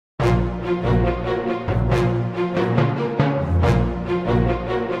Good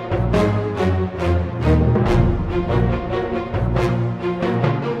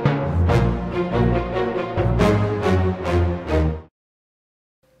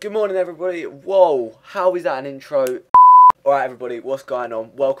morning everybody. Whoa, how is that an intro? Alright everybody, what's going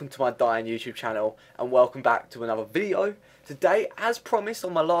on? Welcome to my dying YouTube channel and welcome back to another video. Today, as promised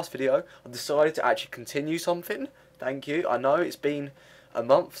on my last video, I decided to actually continue something. Thank you. I know it's been a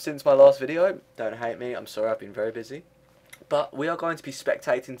month since my last video. Don't hate me, I'm sorry, I've been very busy. But we are going to be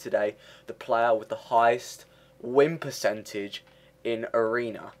spectating today the player with the highest win percentage in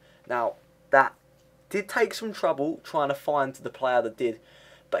Arena. Now, that did take some trouble trying to find the player that did.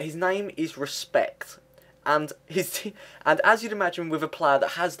 But his name is Respect, and as you'd imagine with a player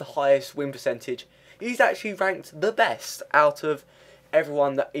that has the highest win percentage, he's actually ranked the best out of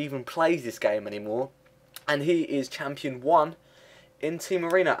everyone that even plays this game anymore. And he is Champion 1 in Team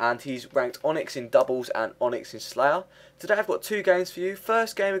Arena, and he's ranked Onyx in doubles and Onyx in Slayer. Today I've got two games for you.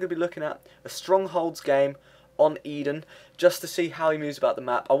 First game we're going to be looking at a Strongholds game on Eden, just to see how he moves about the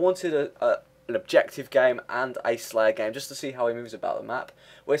map. I wanted an objective game and a Slayer game just to see how he moves about the map.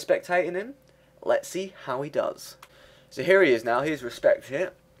 We're spectating him. Let's see how he does. So here he is now. Here's Respect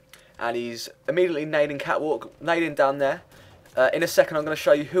here. And he's immediately nading Catwalk, nading down there. In a second I'm going to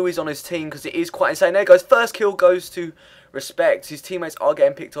show you who is on his team because it is quite insane. There goes. First kill goes to Respect. His teammates are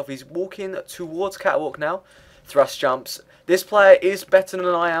getting picked off. He's walking towards Catwalk now. Thrust jumps. This player is better than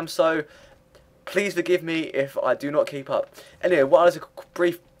I am, so please forgive me if I do not keep up. Anyway, while there's a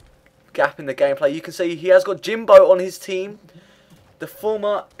brief gap in the gameplay, you can see he has got Jimbo on his team, the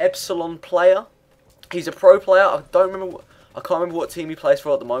former Epsilon player. He's a pro player. I can't remember what team he plays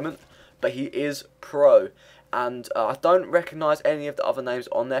for at the moment, but he is pro. And I don't recognise any of the other names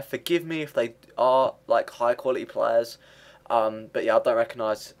on there. Forgive me if they are like high quality players, but yeah, I don't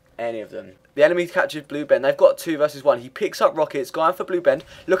recognise any of them. The enemy captured Blue Bend. They've got 2 versus 1. He picks up Rockets, going for Blue Bend,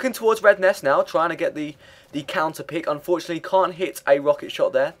 looking towards Red Nest now, trying to get the counter pick. Unfortunately, can't hit a rocket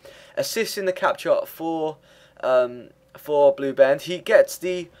shot there. Assists in the capture for Blue Bend. He gets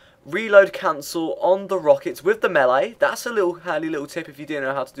the reload cancel on the rockets with the melee. That's a little handy little tip if you didn't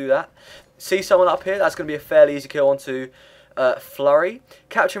know how to do that. See someone up here? That's going to be a fairly easy kill onto Flurry.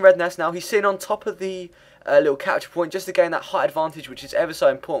 Capturing Red Nest now. He's sitting on top of the little capture point just to gain that height advantage, which is ever so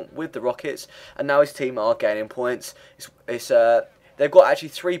important with the rockets. And now his team are gaining points. They've got actually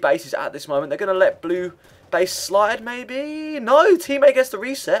 3 bases at this moment. They're going to let Blue base slide, maybe? No, teammate gets the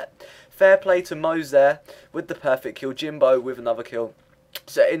reset. Fair play to Mose there with the perfect kill. Jimbo with another kill.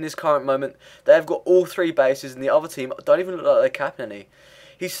 So in this current moment, they've got all 3 bases, and the other team don't even look like they're capping any.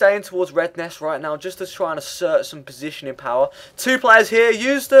 He's staying towards Red Nest right now just to try and assert some positioning power. 2 players here.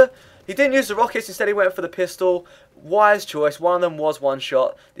 He didn't use the rockets, instead he went for the pistol. Wise choice. One of them was one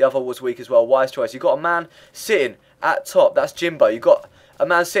shot. The other was weak as well. Wise choice. You've got a man sitting at top. That's Jimbo. You've got a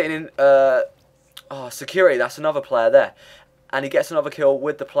man sitting in security. That's another player there. And he gets another kill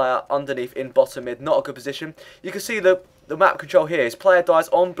with the player underneath in bottom mid. Not a good position. You can see the map control here. His player dies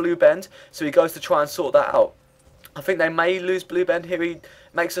on Blue Bend, so he goes to try and sort that out. I think they may lose Blue Bend here. He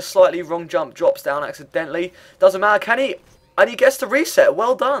makes a slightly wrong jump, drops down accidentally. Doesn't matter, can he? And he gets the reset.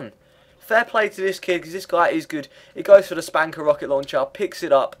 Well done. Fair play to this kid, because this guy is good. He goes for the Spanker rocket launcher, picks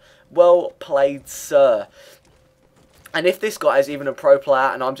it up. Well played, sir. And if this guy is even a pro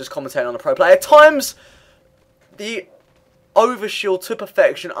player, and I'm just commentating on a pro player, at times the overshield to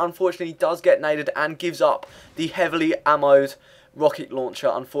perfection, unfortunately, does get naded and gives up the heavily ammoed rocket launcher,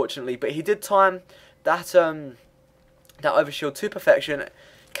 unfortunately. But he did time that overshield to perfection.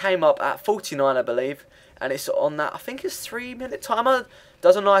 Came up at 49, I believe, and it's on that, I think it's 3-minute timer.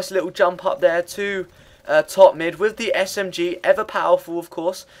 Does a nice little jump up there to top mid with the SMG, ever powerful, of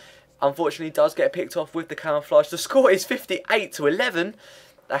course. Unfortunately, does get picked off with the camouflage. The score is 58-11.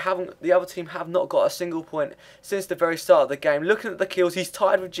 The other team have not got a single point since the very start of the game. Looking at the kills, he's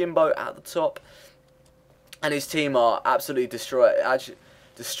tied with Jimbo at the top, and his team are absolutely destroying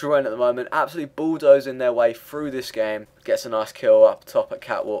at the moment. Absolutely bulldozing their way through this game. Gets a nice kill up top at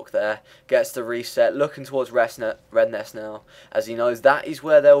Catwalk there. Gets the reset. Looking towards Red Nest now, as he knows that is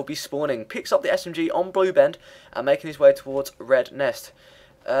where they will be spawning. Picks up the SMG on Blue Bend and making his way towards Red Nest.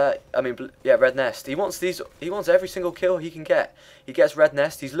 Red Nest. He wants every single kill he can get. He gets Red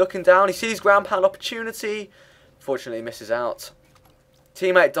Nest. He's looking down. He sees ground pound opportunity. Fortunately, he misses out.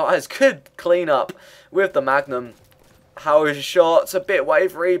 Teammate dies. Good clean up with the Magnum. Howard's shot's a bit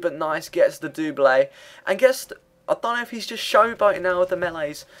wavery, but nice. Gets the double. And gets, I don't know if he's just showboating now with the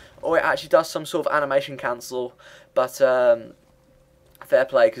melees, or it actually does some sort of animation cancel. But fair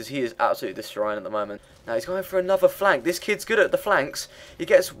play, because he is absolutely destroying at the moment. Now he's going for another flank. This kid's good at the flanks. He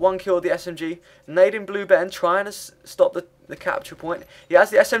gets one kill with the SMG. Nading Blue Ben, trying to stop the capture point. He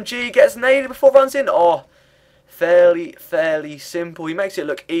has the SMG, gets naded before runs in. Oh, fairly simple. He makes it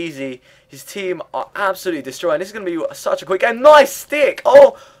look easy. His team are absolutely destroying. This is going to be such a quick game. Nice stick.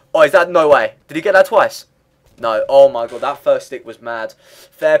 Oh, is that no way? Did he get that twice? No. Oh my god, that first stick was mad.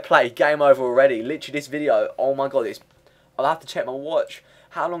 Fair play. Game over already. Literally this video. Oh my god, I'll have to check my watch.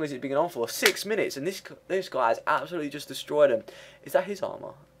 How long has it been on for? 6 minutes, and this guy has absolutely just destroyed him. Is that his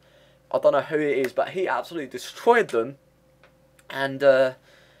armor? I don't know who it is, but he absolutely destroyed them. And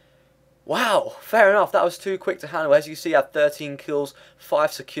wow, fair enough. That was too quick to handle. As you see, he had 13 kills,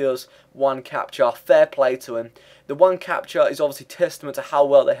 5 secures, 1 capture. Fair play to him. The 1 capture is obviously testament to how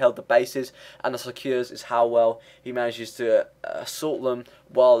well they held the bases, and the secures is how well he manages to assault them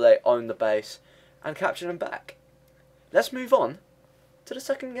while they own the base and capture them back. Let's move on to the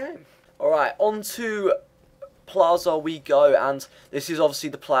second game. Alright, on to Plaza we go, and this is obviously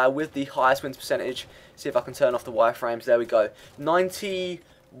the player with the highest wins percentage. See if I can turn off the wireframes. There we go. 91%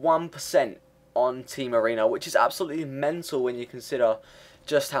 on Team Arena, which is absolutely mental when you consider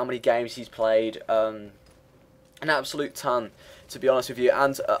just how many games he's played. An absolute ton, to be honest with you.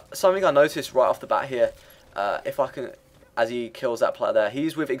 And something I noticed right off the bat here, if I can, as he kills that player there,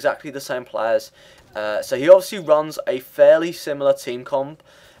 he's with exactly the same players. So he obviously runs a fairly similar team comp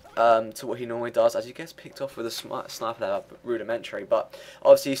to what he normally does, as he gets picked off with a sniper there, rudimentary. But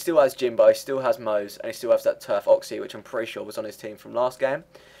obviously he still has Jimbo, he still has Mose, and he still has that Turf Oxy, which I'm pretty sure was on his team from last game.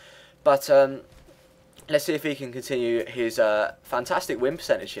 But let's see if he can continue his fantastic win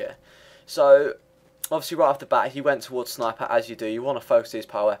percentage here. So obviously right off the bat he went towards sniper, as you do. You want to focus his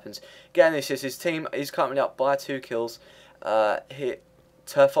power weapons. Again, this is his team. He's currently up by 2 kills.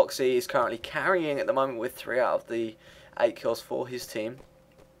 Turf Oxy is currently carrying at the moment with 3 out of the 8 kills for his team,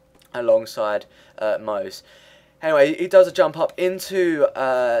 alongside Mose. Anyway, he does a jump up into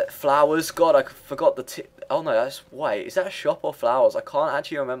Flowers. God, I forgot the oh no, wait, is that a shop or Flowers? I can't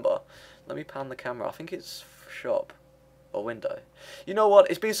actually remember. Let me pan the camera. I think it's shop or window. You know what?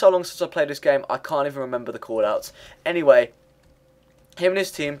 It's been so long since I played this game, I can't even remember the callouts. Anyway, him and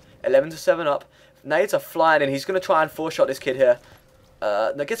his team, 11-7 up. Nades are flying in. He's going to try and 4-shot this kid here.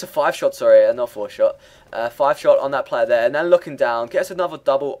 No, gets a 5-shot, sorry, not 4-shot. 5-shot on that player there, and then looking down, gets another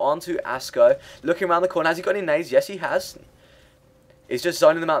double onto Asco. Looking around the corner, has he got any nades? Yes, he has. He's just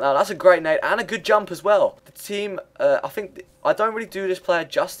zoning them out now. That's a great nade, and a good jump as well. The team, I don't really do this player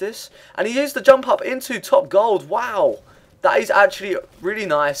justice, and he used the jump up into top gold. Wow, that is actually really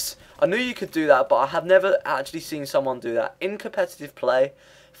nice. I knew you could do that, but I have never actually seen someone do that in competitive play.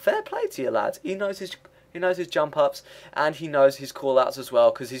 Fair play to you, lads. He knows his jump ups, and he knows his call outs as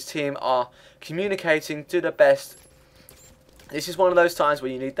well, because his team are communicating to the best. This is one of those times where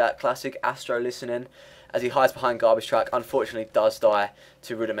you need that classic Astro listening, as he hides behind garbage truck. Unfortunately does die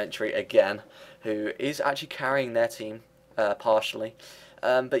to rudimentary again, who is actually carrying their team partially.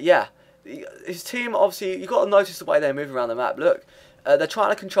 But yeah, his team, obviously, you've got to notice the way they move around the map. Look, they're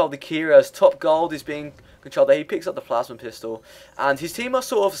trying to control the Kira's. Top gold is being controlled there. He picks up the plasma pistol, and his team are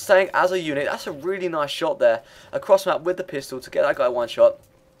sort of staying as a unit. That's a really nice shot there across map with the pistol to get that guy 1 shot.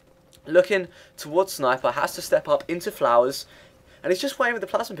 Looking towards sniper, has to step up into Flowers, and he's just waiting with the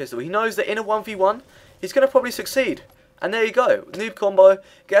plasma pistol. He knows that in a 1v1 he's going to probably succeed, and there you go. Noob combo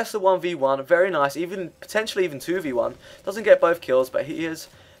gets the 1v1, very nice. Even potentially even 2v1. Doesn't get both kills, but he is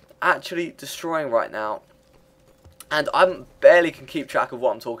actually destroying right now. And I barely can keep track of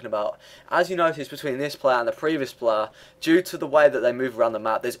what I'm talking about. As you notice, between this player and the previous player, due to the way that they move around the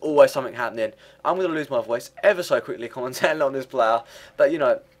map, there's always something happening. I'm going to lose my voice ever so quickly commentating on this player. But, you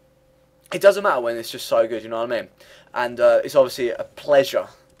know, it doesn't matter when it's just so good, you know what I mean? And it's obviously a pleasure,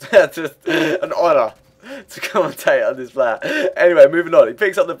 an honour to commentate on this player. Anyway, moving on. He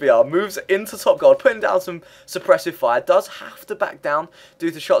picks up the VR, moves into top gold, putting down some suppressive fire. Does have to back down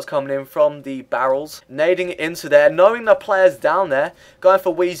due to shots coming in from the barrels. Nading into there, knowing the player's down there, going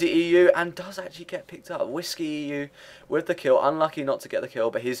for Wheezy EU, and does actually get picked up. Whiskey EU with the kill. Unlucky not to get the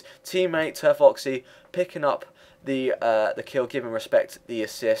kill, but his teammate Turf Oxy picking up the kill, giving respect the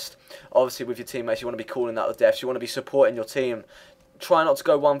assist. Obviously, with your teammates, you want to be calling out the deaths. You want to be supporting your team. Try not to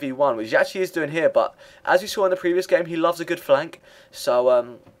go 1v1, which he actually is doing here, but as you saw in the previous game, he loves a good flank. So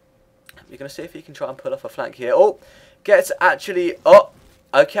you're going to see if he can try and pull off a flank here. Oh, gets actually, oh,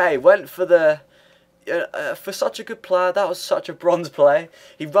 okay, went for the, for such a good player, that was such a bronze play.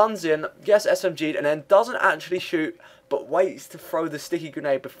 He runs in, gets SMG'd, and then doesn't actually shoot, but waits to throw the sticky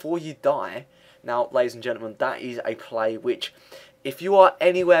grenade before you die. Now, ladies and gentlemen, that is a play which, if you are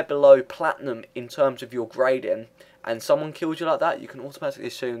anywhere below platinum in terms of your grading, and someone kills you like that, you can automatically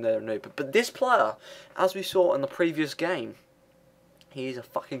assume they're a noob. But this player, as we saw in the previous game, he is a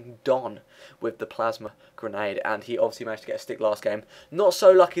fucking don with the plasma grenade, and he obviously managed to get a stick last game. Not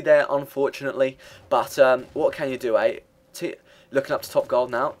so lucky there, unfortunately, but what can you do, eh? Looking up to top goal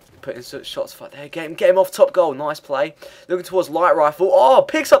now, putting some shots fight there, get him off top goal, nice play. Looking towards light rifle, oh,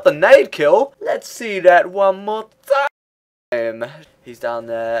 picks up the nade kill. Let's see that one more time. He's down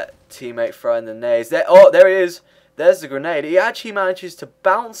there, teammate throwing the nades. There, oh, there he is. There's the grenade. He actually manages to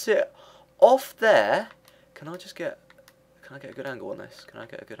bounce it off there. Can I get a good angle on this? Can I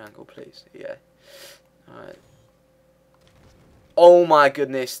get a good angle, please? Yeah. Alright. Oh my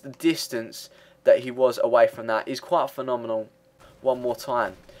goodness, the distance that he was away from that is quite phenomenal. One more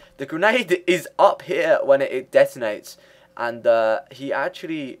time. The grenade is up here when it detonates, and he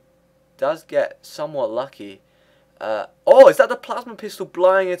actually does get somewhat lucky. Oh, is that the plasma pistol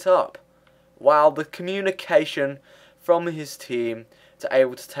blowing it up? Wow, the communication from his team to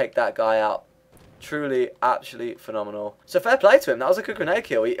able to take that guy out. Truly, absolutely phenomenal. So fair play to him. That was a good grenade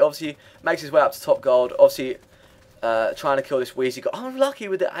kill. He obviously makes his way up to top gold. Obviously, trying to kill this Wheezy. Got unlucky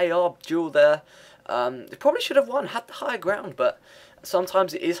with the AR duel there. He probably should have won, had the higher ground, but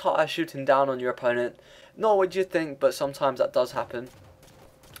sometimes it is harder shooting down on your opponent. Not what you'd think, but sometimes that does happen.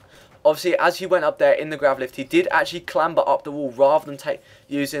 Obviously, as he went up there in the grav lift, he did actually clamber up the wall rather than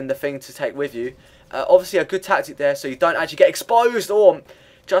using the thing to take with you. Obviously, a good tactic there, so you don't actually get exposed, or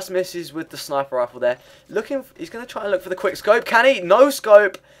just misses with the sniper rifle there. He's going to try and look for the quick scope. Can he? No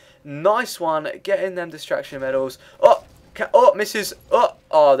scope. Nice one. Getting them distraction medals. Oh, misses.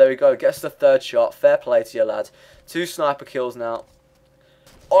 Oh, there we go. Gets the third shot. Fair play to you, lad. 2 sniper kills now.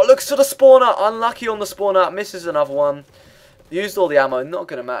 Oh, looks to the spawner. Unlucky on the spawner. Misses another one. Used all the ammo. Not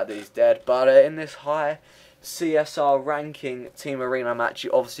going to matter that he's dead. But in this high CSR ranking Team Arena match,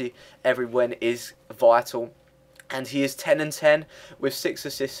 obviously every win is vital. And he is 10 and 10 with 6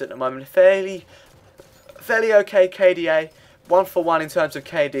 assists at the moment. Fairly okay KDA. 1 for 1 in terms of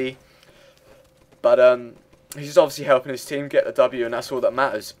KD. But he's obviously helping his team get the W, and that's all that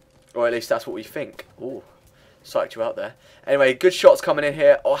matters. Or at least that's what we think. Ooh, psyched you out there. Anyway, good shots coming in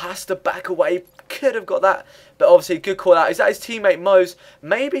here. Oh, has to back away. Could have got that. But obviously, good call out. Is that his teammate, Mose?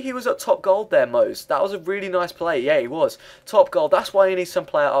 Maybe he was at top gold there, Mose. That was a really nice play. Yeah, he was. Top gold. That's why you need some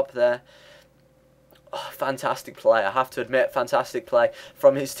player up there. Oh, fantastic play, I have to admit, fantastic play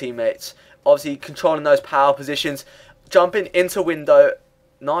from his teammates. Obviously controlling those power positions, jumping into window,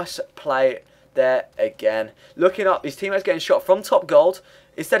 nice play there again. Looking up, his teammate's getting shot from top gold.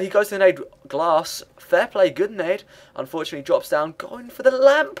 Instead he goes to the nade glass, fair play, good nade. Unfortunately drops down, going for the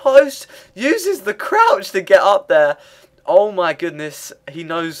lamppost, uses the crouch to get up there. Oh my goodness, he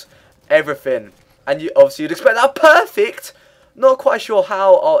knows everything. And obviously you'd expect that perfect. Not quite sure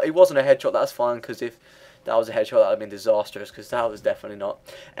how. Oh, it wasn't a headshot. That's fine, because if that was a headshot, that would have been disastrous, because that was definitely not.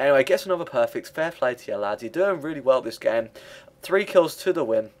 Anyway, gets another perfect. Fair play to you, lads. You're doing really well this game. 3 kills to the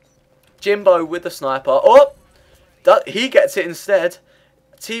win. Jimbo with the sniper. Oh! He gets it instead.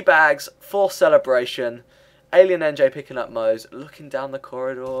 Teabags for celebration. Alien NJ picking up Mose. Looking down the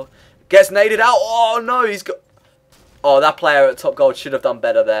corridor. Gets naded out. Oh, no. He's got... Oh, that player at top gold should have done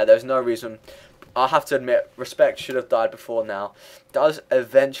better there. There's no reason... I have to admit, Respect should have died before now. Does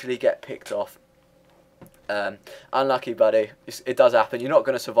eventually get picked off. Unlucky, buddy. It does happen. You're not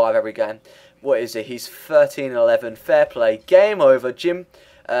going to survive every game. What is it? He's 13-11. Fair play. Game over.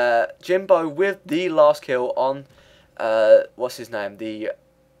 Jimbo with the last kill on, what's his name? The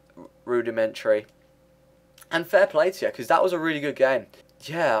rudimentary. And fair play to you, because that was a really good game.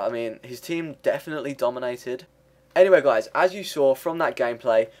 Yeah, I mean, his team definitely dominated. Anyway, guys, as you saw from that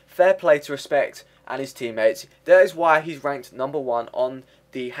gameplay, fair play to Respect and his teammates. That is why he's ranked #1 on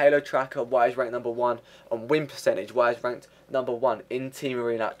the Halo tracker, why he's ranked #1 on win percentage, why he's ranked #1 in Team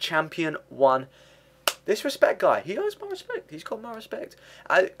Arena. Champion 1. This Respect guy, he owes my respect. He's got my respect.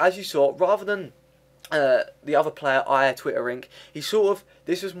 As you saw, rather than the other player, Twitter Rink, this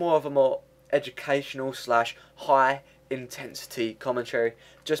was more of a more educational / high intensity commentary,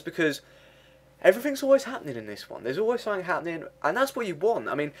 just because everything's always happening in this one. There's always something happening, and that's what you want.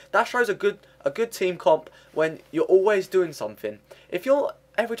 I mean, that shows a good team comp when you're always doing something. If you're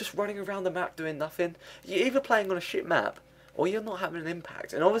ever just running around the map doing nothing, you're either playing on a shit map or you're not having an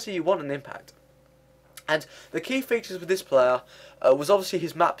impact. And obviously you want an impact. And the key features with this player was obviously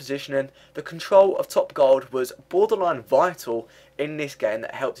his map positioning. The control of top gold was borderline vital in this game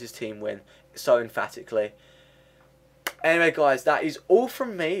that helped his team win so emphatically. Anyway, guys, that is all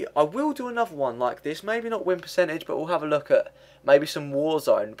from me. I will do another one like this. Maybe not win percentage, but we'll have a look at maybe some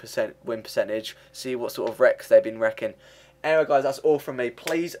Warzone win percentage. See what sort of wrecks they've been wrecking. Anyway guys, that's all from me.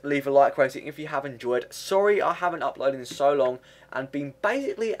 Please leave a like rating if you have enjoyed. Sorry I haven't uploaded in so long and been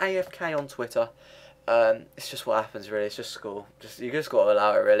basically AFK on Twitter. It's just what happens really. It's just school. You just got to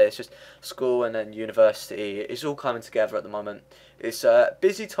allow it really. It's just school and then university. It's all coming together at the moment. It's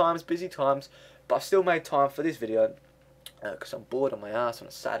busy times, but I've still made time for this video because I'm bored on my ass on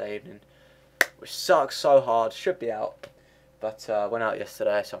a Saturday evening, which sucks so hard. Should be out, but went out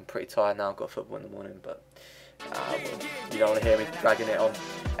yesterday, so I'm pretty tired now. I've got football in the morning, but you don't want to hear me dragging it on.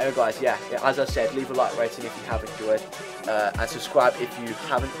 Anyway guys, yeah, as I said, leave a like rating if you have enjoyed, and subscribe if you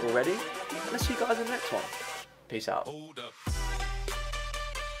haven't already. And I'll see you guys in the next one. Peace out.